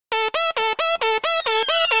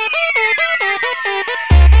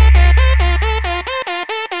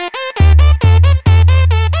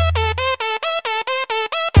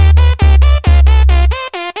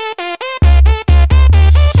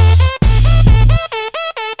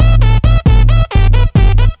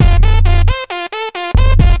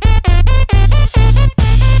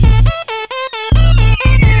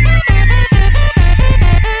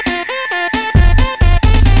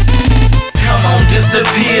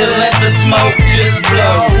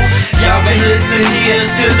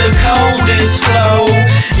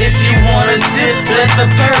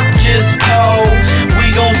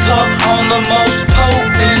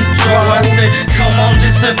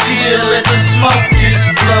smoke just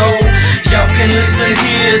blow. Y'all can listen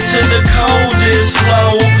here to the coldest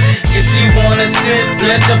flow. If you wanna sip,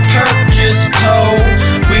 let the perp just pour.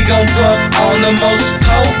 We gon' puff on the most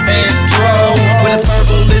potent dro. With a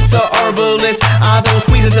herbalist or herbalist, I don't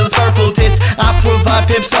squeeze until it's purple tits. I provide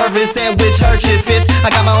pimp service and with church it fits.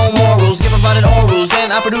 I got my own morals, give 'em running orals,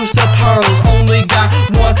 then I produce the pearls. Only got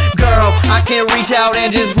one girl, I can't reach out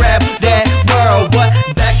and just grab that girl. But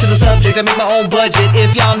back to the subject, I make my own budget.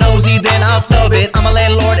 If y'all nosy, then I'll snub it. I'm a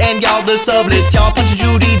landlord and y'all the sublets. Y'all punch a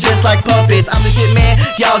Judy just like puppets. I'm the shit man,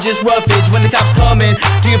 y'all just roughage. When the cops coming,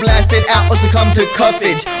 do you blast it out or succumb to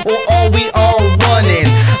cuffage? Or are we all running?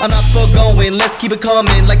 I'm not for going, let's keep it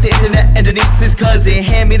coming. Like the internet and Denise's cousin.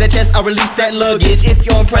 Hand me that chest, I'll release that luggage. If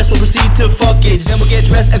you're impressed, we'll proceed to fuckage. Then we'll get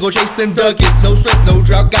dressed and go chase them ducats. No stress, no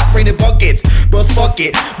drought, got rain in buckets. But fuck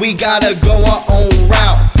it, we gotta go our own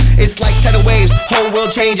route. It's like tidal waves, whole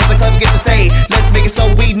world changes, the clever get to stay. Let's make it so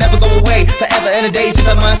we never go away. Forever and a day, just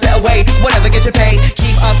a mindset away. Whatever, get your pay.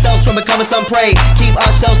 Keep ourselves from becoming some prey. Keep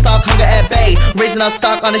ourselves stock hunger at bay. Raising our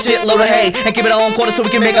stock on a shitload of hay. And keep it our own quarter so we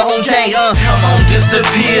can make our own change. Come on,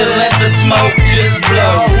 disappear, let the smoke just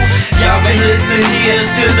blow. Y'all been listening here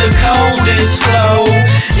to the coldest flow.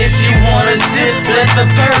 If you wanna sip, let the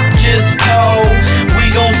perp just pour. We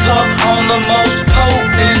gon' puff on the most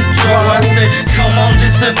potent draw. I said, come on,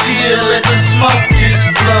 disappear, let the smoke just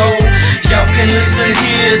blow. Y'all can listen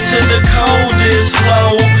here to the coldest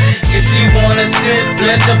flow. If you wanna sip,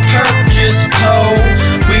 let the perp just pour.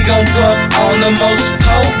 We gon' puff on the most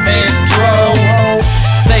potent draw.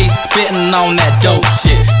 Stay spittin' on that dope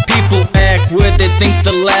shit. People act weird, they think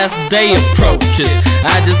the last day approaches.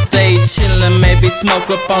 I just stay chillin', maybe smoke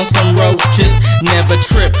up on some roaches. Never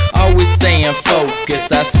trip, always stayin'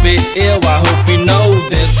 focused. I spit ill, I hope you know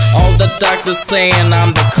this. All the doctors saying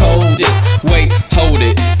I'm the coldest. Wait, hold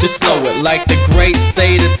it, just slow it. Like the great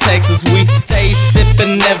state of Texas, we stay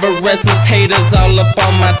sippin', never restless. Haters all up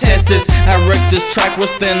on my testes. I wrecked this track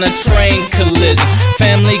within a train collision.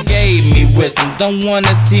 Family gave me wisdom, don't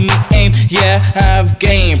wanna see me aim. Yeah, I've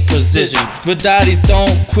gained precision. Vidati's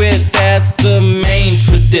don't quit, that's the main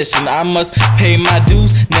tradition. I must pay my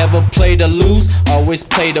dues, never play to lose, always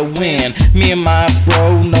play to win. Me and my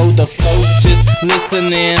bro know the flow, just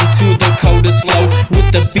listening to the coldest flow.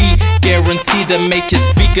 With the beat, guaranteed to make your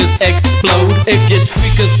speakers explode. If your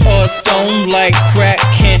tweakers are stoned like crack,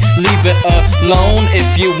 can't leave it alone.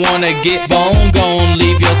 If you wanna get bone, gon'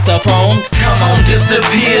 leave yourself prone. Come on,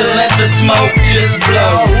 disappear, let the smoke just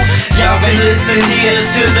blow. Y'all been listening here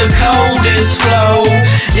to the coldest flow.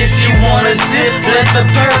 If you wanna sip, let the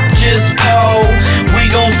perp just pour. We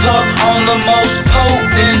gon' puff on the most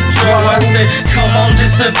potent draw. I said, come on,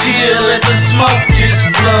 disappear, let the smoke just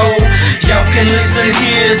blow. Y'all can listen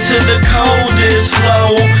here to the coldest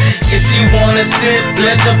flow. If you wanna sip,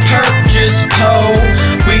 let the perp just pour.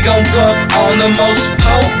 We gon' puff on the most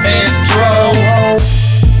potent